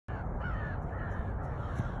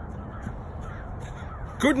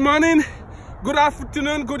Good morning, good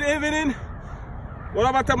afternoon, good evening.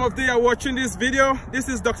 Whatever time of day you're watching this video, this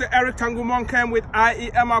is Dr. Eric Tangumonkem with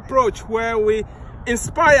IEM Approach, where we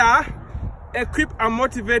inspire, equip, and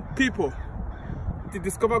motivate people to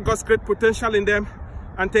discover God's great potential in them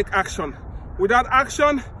and take action. Without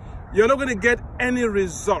action, you're not going to get any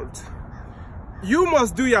result. You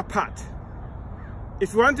must do your part.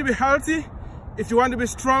 If you want to be healthy, if you want to be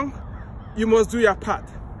strong, you must do your part.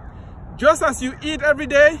 Just as you eat every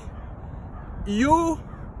day, you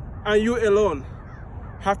and you alone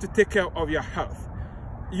have to take care of your health.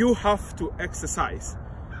 You have to exercise.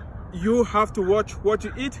 You have to watch what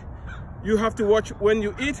you eat. You have to watch when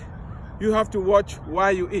you eat. You have to watch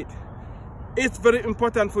why you eat. It's very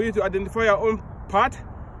important for you to identify your own part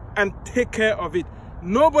and take care of it.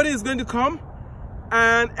 Nobody is going to come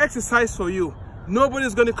and exercise for you. Nobody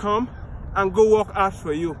is going to come and go work out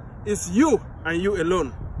for you. It's you and you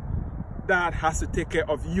alone that has to take care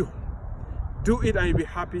of you. Do it and you'll be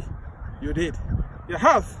happy you did. Your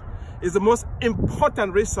health is the most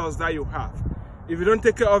important resource that you have. If you don't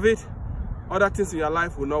take care of it, other things in your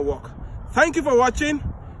life will not work. Thank you for watching.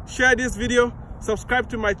 Share this video, subscribe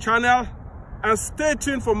to my channel, and stay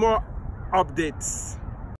tuned for more updates.